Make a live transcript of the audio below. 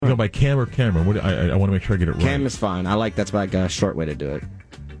go by Cam or Cameron? I want to make sure I get it right. Cam is fine. That's like a short way to do it.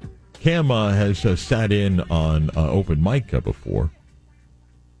 Cam has sat in on open mic before,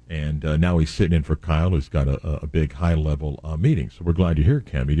 and now he's sitting in for Kyle, who's got a big high-level meeting. So we're glad you're here,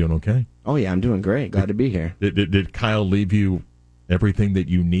 Cam. You doing okay? Oh, yeah, I'm doing great. Glad to be here. Did Kyle leave you everything that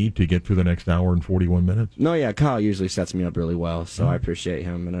you need to get through the next hour and 41 minutes? No, yeah, Kyle usually sets me up really well, so I appreciate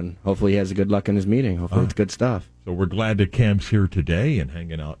him. And then hopefully he has a good luck in his meeting. Hopefully it's good stuff. So we're glad that Cam's here today and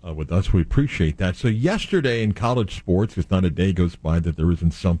hanging out with us. We appreciate that. So yesterday in college sports, it's not a day goes by that there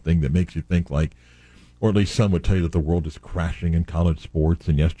isn't something that makes you think like, or at least some would tell you that the world is crashing in college sports.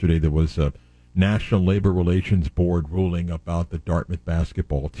 And yesterday there was a National Labor Relations Board ruling about the Dartmouth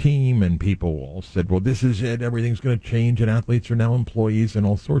basketball team, and people all said, well, this is it. Everything's going to change, and athletes are now employees and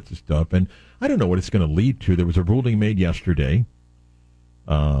all sorts of stuff. And I don't know what it's going to lead to. There was a ruling made yesterday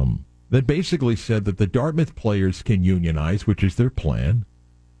that basically said that the Dartmouth players can unionize, which is their plan.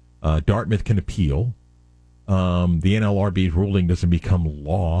 Dartmouth can appeal. The NLRB's ruling doesn't become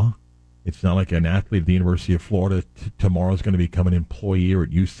law. It's not like an athlete at the University of Florida tomorrow is going to become an employee or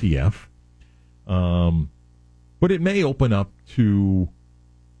at UCF. But it may open up to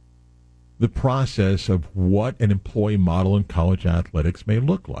the process of what an employee model in college athletics may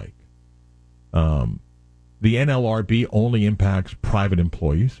look like. The NLRB only impacts private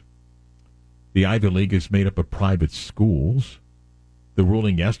employees. The Ivy League is made up of private schools. The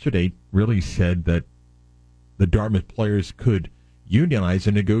ruling yesterday really said that the Dartmouth players could unionize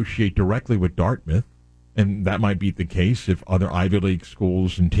and negotiate directly with Dartmouth, and that might be the case if other Ivy League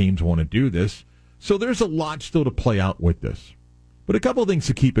schools and teams want to do this. So there's a lot still to play out with this. But a couple of things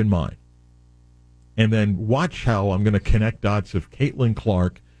to keep in mind. And then watch how I'm going to connect dots of Caitlyn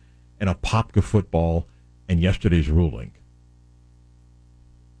Clark and Apopka football and yesterday's ruling.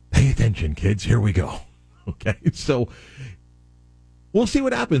 Pay attention, kids. Here we go. Okay, so we'll see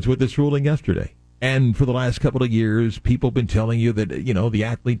what happens with this ruling yesterday. And for the last couple of years, people have been telling you that, the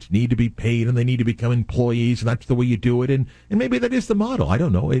athletes need to be paid and they need to become employees, and that's the way you do it. And maybe that is the model. I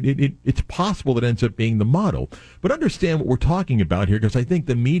don't know. It's possible that ends up being the model. But understand what we're talking about here, because I think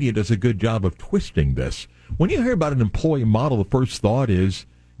the media does a good job of twisting this. When you hear about an employee model, the first thought is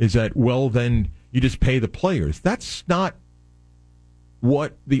that, well, then you just pay the players. That's not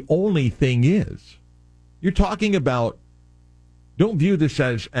what the only thing is. You're talking about, don't view this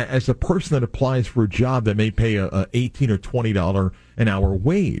as a person that applies for a job that may pay a $18 or $20 an hour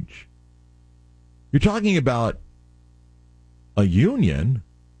wage. You're talking about a union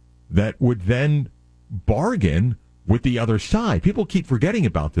that would then bargain with the other side. People keep forgetting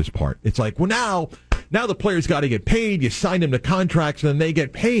about this part. It's like, well, now the players got to get paid. You sign them to contracts and then they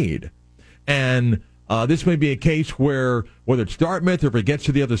get paid. And this may be a case where, whether it's Dartmouth or if it gets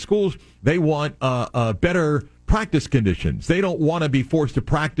to the other schools, they want better practice conditions. They don't want to be forced to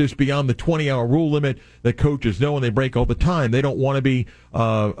practice beyond the 20-hour rule limit that coaches know and they break all the time. They don't want to be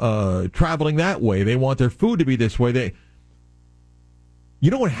traveling that way. They want their food to be this way. You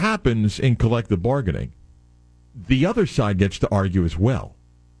know what happens in collective bargaining? The other side gets to argue as well.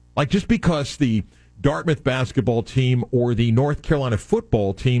 Like, just because the Dartmouth basketball team or the North Carolina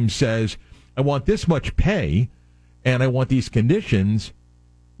football team says, I want this much pay and I want these conditions,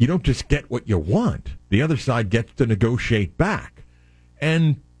 you don't just get what you want. The other side gets to negotiate back.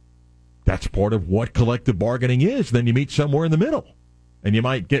 And that's part of what collective bargaining is. Then you meet somewhere in the middle. And you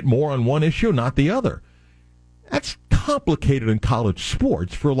might get more on one issue, not the other. That's complicated in college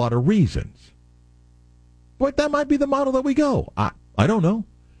sports for a lot of reasons. But that might be the model that we go. I don't know.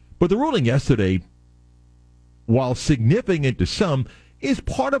 But the ruling yesterday, while significant to some, is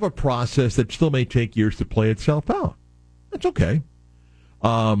part of a process that still may take years to play itself out. That's okay.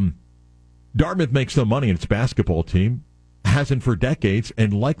 Dartmouth makes no money in its basketball team, hasn't for decades,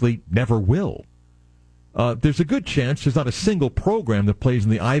 and likely never will. There's a good chance there's not a single program that plays in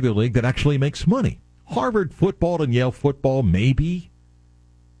the Ivy League that actually makes money. Harvard football and Yale football, maybe.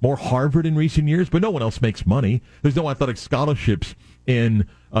 More Harvard in recent years, but no one else makes money. There's no athletic scholarships in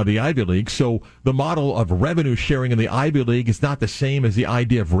the Ivy League, so the model of revenue sharing in the Ivy League is not the same as the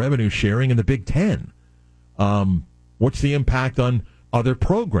idea of revenue sharing in the Big Ten. What's the impact on other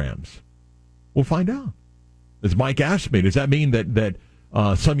programs? We'll find out. As Mike asked me, does that mean that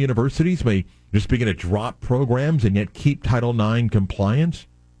some universities may just begin to drop programs and yet keep Title IX compliance?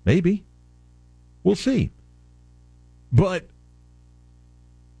 Maybe. We'll see. But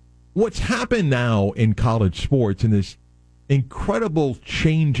what's happened now in college sports, in this incredible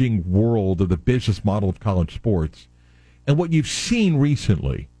changing world of the business model of college sports, and what you've seen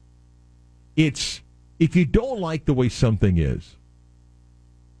recently, it's, if you don't like the way something is,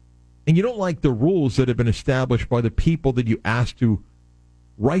 and you don't like the rules that have been established by the people that you asked to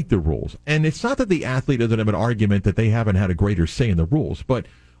write the rules. And it's not that the athlete doesn't have an argument that they haven't had a greater say in the rules, but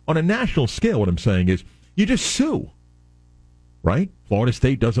on a national scale, what I'm saying is you just sue, right? Florida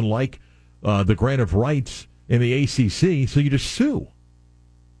State doesn't like the grant of rights in the ACC, so you just sue,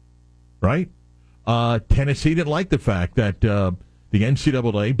 right? Tennessee didn't like the fact that the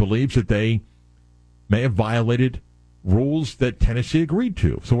NCAA believes that they may have violated rules that Tennessee agreed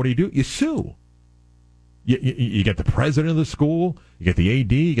to. So what do? You sue. You get the president of the school, you get the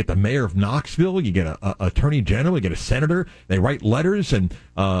AD, you get the mayor of Knoxville, you get a attorney general, you get a senator. They write letters, and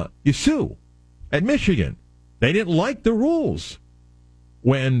you sue. At Michigan, they didn't like the rules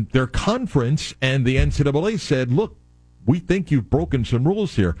when their conference and the NCAA said, look, we think you've broken some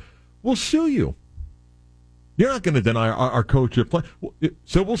rules here. We'll sue you. You're not going to deny our coach a play,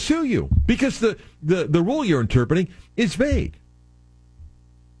 so we'll sue you because the rule you're interpreting is vague.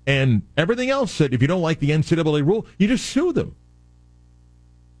 And everything else said, if you don't like the NCAA rule, you just sue them.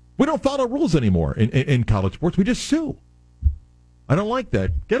 We don't follow rules anymore in college sports. We just sue. I don't like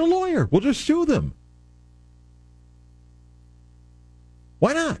that. Get a lawyer. We'll just sue them.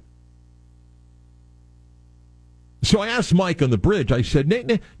 Why not? So I asked Mike on the bridge, I said,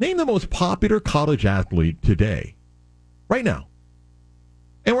 name the most popular college athlete today, right now.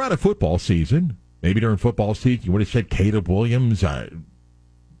 And we're out of football season. Maybe during football season, you would have said Caleb Williams,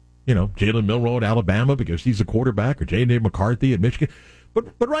 Jalen Milroe at Alabama because he's a quarterback, or J.J. McCarthy at Michigan. But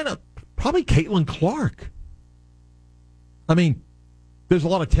right now, probably Caitlyn Clark. I mean, there's a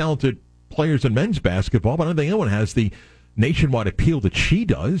lot of talented players in men's basketball, but I don't think anyone has the nationwide appeal that she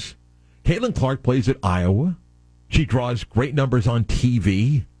does. Caitlyn Clark plays at Iowa. She draws great numbers on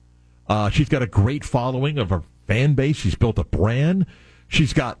TV. She's got a great following of her fan base. She's built a brand.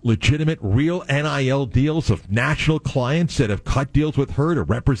 She's got legitimate, real NIL deals of national clients that have cut deals with her to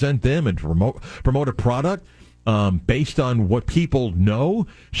represent them and to promote a product. Based on what people know,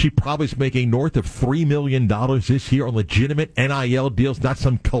 she probably is making north of $3 million this year on legitimate NIL deals, not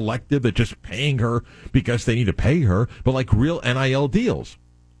some collective that's just paying her because they need to pay her, but like real NIL deals.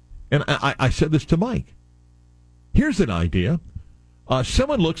 And I said this to Mike. Here's an idea.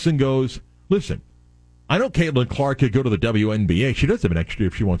 Someone looks and goes, listen, I know Caitlyn Clark could go to the WNBA. She does have an extra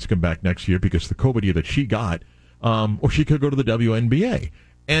if she wants to come back next year because the COVID year that she got, or she could go to the WNBA.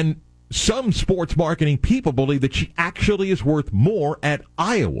 And some sports marketing people believe that she actually is worth more at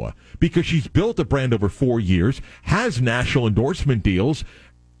Iowa because she's built a brand over 4 years, has national endorsement deals.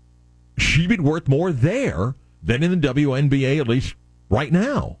 She'd be worth more there than in the WNBA, at least right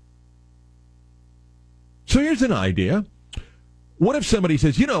now. So here's an idea. What if somebody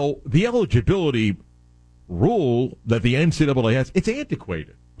says, the eligibility rule that the NCAA has, it's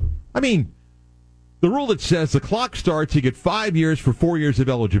antiquated. I mean, the rule that says the clock starts, you get 5 years for 4 years of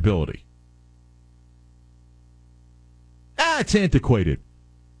eligibility. It's antiquated.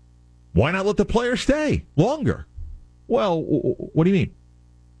 Why not let the player stay longer? Well, what do you mean?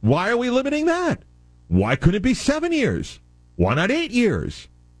 Why are we limiting that? Why couldn't it be 7 years? Why not 8 years?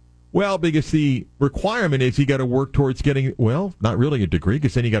 Well, because the requirement is you got to work towards getting, not really a degree,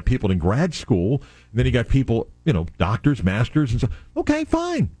 because then you got people in grad school, and then you got people, doctors, masters, and so. Okay,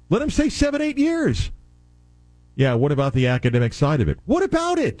 fine. Let them say 7, 8 years. Yeah, what about the academic side of it? What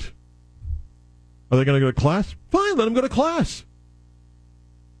about it? Are they going to go to class? Fine, let them go to class.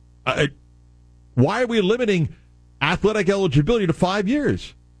 Why are we limiting athletic eligibility to 5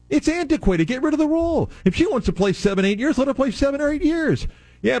 years? It's antiquated. Get rid of the rule. If she wants to play 7, 8 years, let her play 7 or 8 years.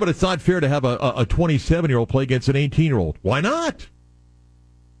 Yeah, but it's not fair to have a 27-year-old play against an 18-year-old. Why not?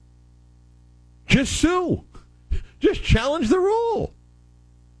 Just sue. Just challenge the rule.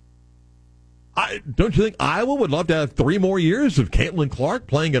 Don't you think Iowa would love to have 3 more years of Caitlyn Clark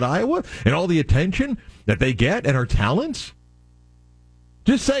playing at Iowa and all the attention that they get and her talents?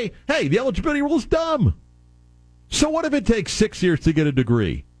 Just say, hey, the eligibility rule's dumb. So what if it takes 6 years to get a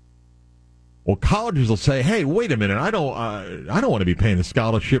degree? Well, colleges will say, hey, wait a minute, I don't want to be paying a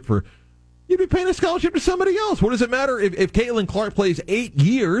scholarship for... You'd be paying a scholarship to somebody else. What does it matter if Caitlyn Clark plays 8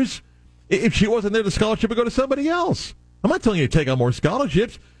 years? If she wasn't there, the scholarship would go to somebody else. I'm not telling you to take on more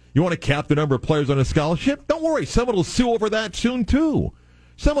scholarships. You want to cap the number of players on a scholarship? Don't worry, someone will sue over that soon, too.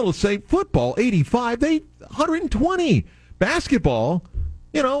 Someone will say, football, 85, 120. Basketball,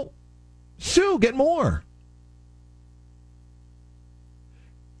 sue, get more.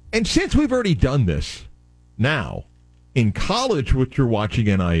 And since we've already done this, now, in college, which you're watching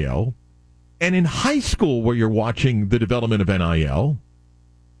NIL, and in high school, where you're watching the development of NIL,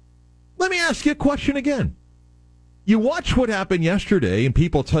 let me ask you a question again. You watch what happened yesterday, and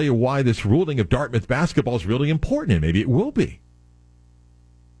people tell you why this ruling of Dartmouth basketball is really important, and maybe it will be.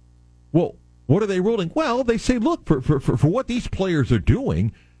 Well, What are they ruling? Well, they say, look, for what these players are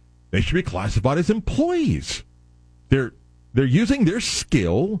doing, they should be classified as employees. They're using their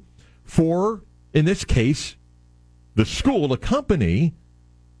skill for, in this case, the school, a company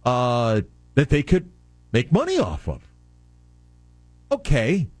that they could make money off of.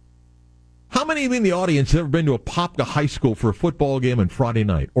 Okay. How many in the audience have ever been to Apopka High School for a football game on Friday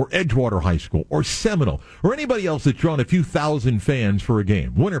night, or Edgewater High School, or Seminole, or anybody else that's drawn a few thousand fans for a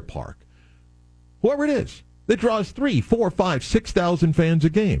game, Winter Park? Whoever it is that draws 3, 4, 5, 6,000 fans a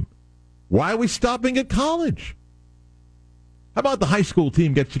game. Why are we stopping at college? How about the high school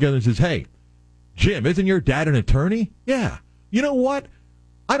team gets together and says, hey, Jim, isn't your dad an attorney? Yeah. You know what?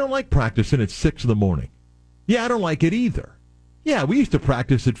 I don't like practicing at 6 in the morning. Yeah, I don't like it either. Yeah, we used to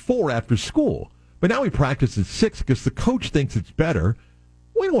practice at 4 after school, but now we practice at 6 because the coach thinks it's better.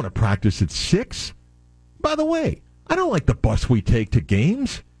 We don't want to practice at 6. By the way, I don't like the bus we take to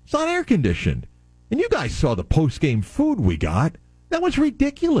games. It's not air conditioned. And you guys saw the post-game food we got. That was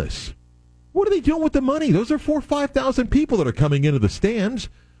ridiculous. What are they doing with the money? Those are 4,000 or 5,000 people that are coming into the stands.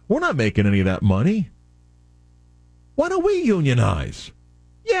 We're not making any of that money. Why don't we unionize?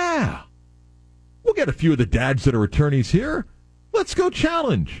 Yeah. We'll get a few of the dads that are attorneys here. Let's go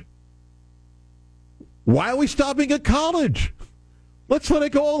challenge. Why are we stopping at college? Let's let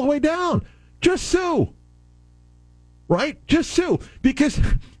it go all the way down. Just sue. Right? Just sue. Because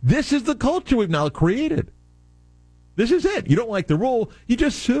this is the culture we've now created. This is it. You don't like the rule, you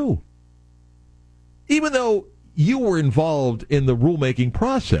just sue. Even though you were involved in the rulemaking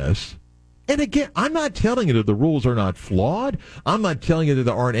process, and again, I'm not telling you that the rules are not flawed. I'm not telling you that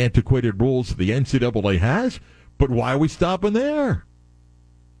there aren't antiquated rules that the NCAA has. But why are we stopping there?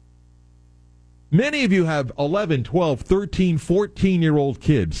 Many of you have 11, 12, 13, 14-year-old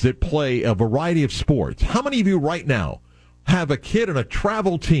kids that play a variety of sports. How many of you right now have a kid on a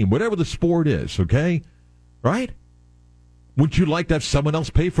travel team, whatever the sport is, okay? Right? Would you like to have someone else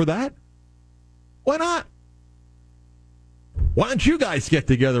pay for that? Why not? Why don't you guys get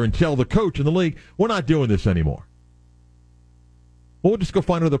together and tell the coach in the league, we're not doing this anymore? Well, we'll just go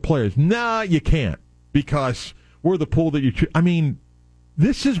find other players. Nah, you can't, because we're the pool that you choose. I mean,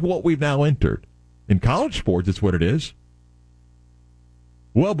 this is what we've now entered. In college sports, it's what it is.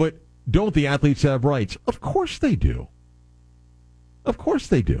 Well, but don't the athletes have rights? Of course they do. Of course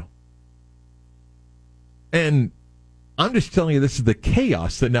they do. And I'm just telling you, this is the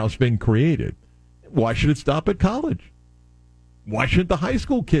chaos that now is being created. Why should it stop at college? Why shouldn't the high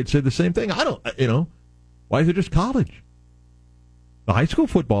school kids say the same thing? I don't, why is it just college? The high school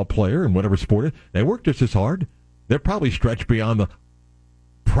football player in whatever sport it is, they work just as hard. They're probably stretched beyond the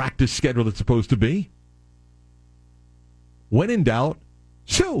practice schedule that's supposed to be. When in doubt,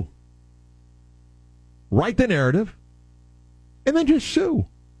 sue. Write the narrative, and then just sue.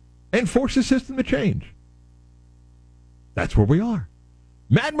 And force the system to change. That's where we are.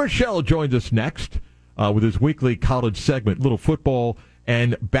 Matt Marshall joins us next with his weekly college segment, Little Football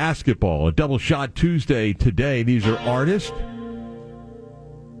and Basketball. A double shot Tuesday today. These are artists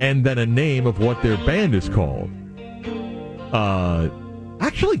and then a name of what their band is called.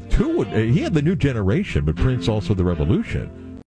 Actually, two. He had the New Generation, but Prince also the Revolution.